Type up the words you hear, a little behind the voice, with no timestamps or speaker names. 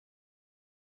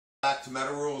Back to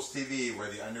Metal Rules TV, where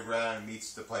the underground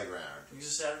meets the playground. We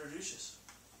just added Reducious.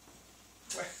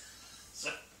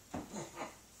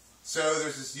 So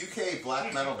there's this UK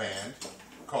black metal band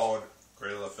called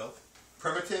Cradle of Filth.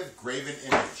 Primitive Graven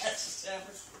Image.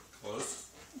 Close.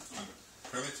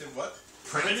 Primitive what?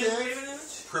 Primitive Graven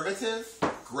Image? Primitive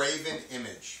Graven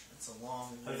Image. That's a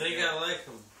long I think I like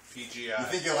them. PGI. You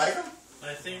think you like them?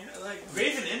 I think I like them.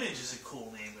 Graven Image is a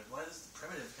cool name, but why does the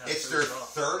Primitive kind of It's throw their it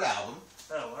off? third album.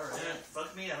 Oh, alright. Yeah.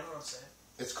 Fuck me, I don't know what I'm saying.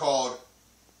 It's called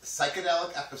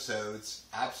Psychedelic Episodes,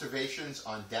 Observations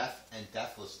on Death and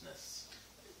Deathlessness.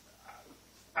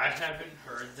 I haven't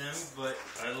heard them, but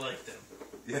I like them.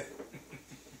 Yeah.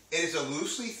 It is a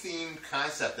loosely themed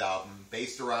concept album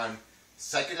based around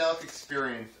psychedelic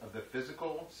experience of the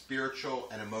physical, spiritual,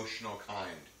 and emotional kind.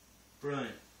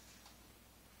 Brilliant.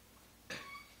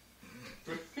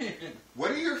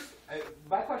 What are your...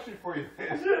 my question for you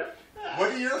is,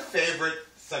 what are your favorite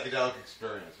psychedelic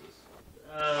experiences?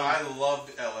 I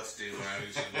loved LSD when I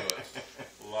used to do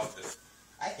it. Loved it.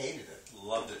 I hated it.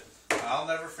 Loved it. I'll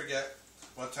never forget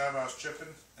one time I was tripping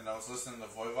and I was listening to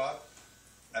Voivod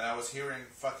and I was hearing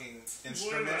fucking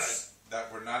instruments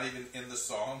that were not even in the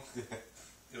song.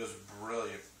 It was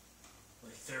brilliant.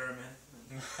 Like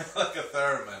theremin. Like a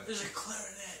theremin. There's a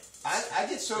clarinet. I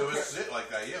get so... It was shit like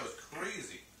that. Yeah, it was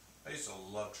crazy. I used to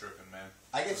love tripping, man.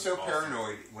 I get so Awesome.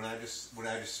 paranoid when I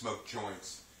just smoke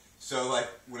joints. So like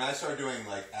when I started doing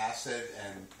like acid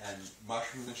and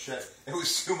mushrooms and shit, it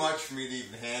was too much for me to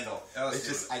even handle. LSD It's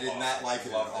just was I did not awesome. like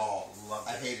it Loved at it. all. Loved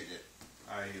I it. hated it.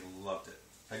 I loved it.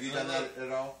 Have you done that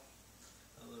at all?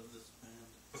 I love this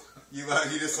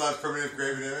band. You just love Primitive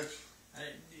Graven Image?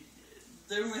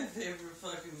 They're my favorite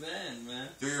fucking band, man.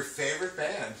 They're your favorite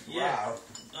band? Yeah. Wow.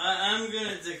 I'm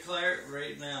gonna declare it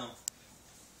right now.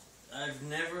 I've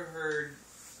never heard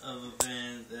of a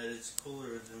band that is cooler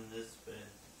than this band.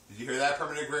 Did you hear that,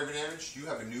 Primitive Graven Image? You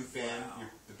have a new fan. Wow. You're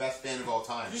the best band of all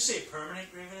time. Did you say permanent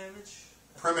Graven Image?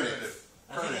 Primitive.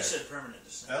 I think you said permanent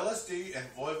just now. LSD and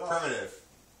Voivod. Primitive.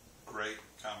 Great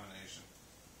combination.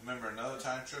 Remember another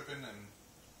time tripping and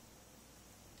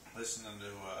listening to,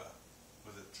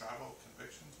 was it Tribal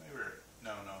Convictions maybe? Or,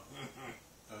 no.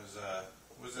 It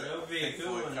was That would be a Pink good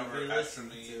Floyd one to cover, be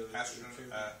listening to.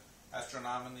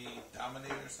 Astronomy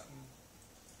Dominate or something.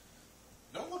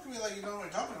 Don't look at me like you know what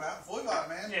I'm talking about. Voivod,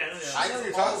 man. Yeah. I know what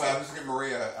you're talking about. I'm just looking at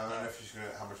Maria. I don't know if she's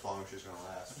gonna, how much longer she's going to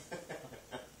last.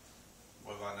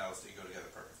 Voivod and LSD go together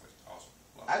perfectly. Awesome.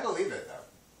 Love I it. believe it, though.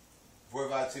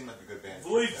 Voivod seemed like a good band.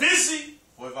 Void busy!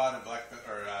 Voivod and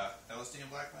LSD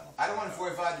and black metal. I don't want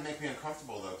Voivod to make me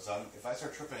uncomfortable, though, because if I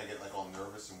start tripping, I get like all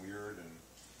nervous and weird, and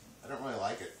I don't really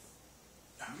like it.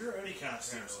 You're already kind of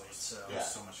paranoid, so... Yeah.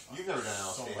 It's so much fun. You've never done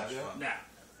So LSD, much have you? fun. Nah.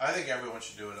 I think everyone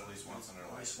should do it at least once in their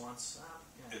At life. least once.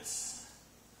 Yeah.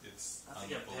 It's I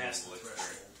think I'm past the unbelievable threshold.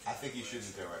 experience. I think you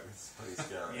shouldn't do it. It's pretty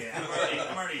scary. Yeah,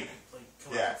 I'm already like,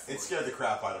 coming Yeah, up for it scared the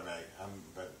crap out of me.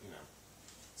 But, you know.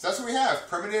 So that's what we have.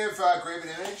 Primitive Graven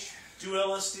Image, Do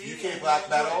LSD. UK and black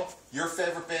enjoy metal, it. your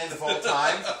favorite band of all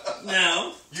time.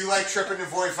 No. You like tripping to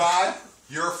Voivod.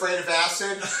 You're afraid of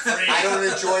acid. Great. I don't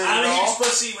enjoy it I at don't all. use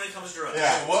pussy when it comes to drugs.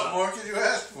 Yeah. What more could you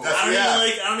ask for? That's-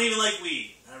 I don't even like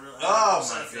weed. I'm Oh, not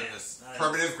my a fan. goodness.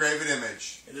 Primitive Graven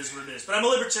Image. It is what it is. But I'm a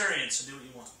libertarian, so do what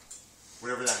you want.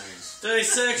 Whatever that means.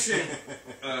 Dissection.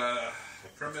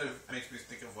 Primitive makes me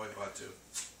think of Voivod too.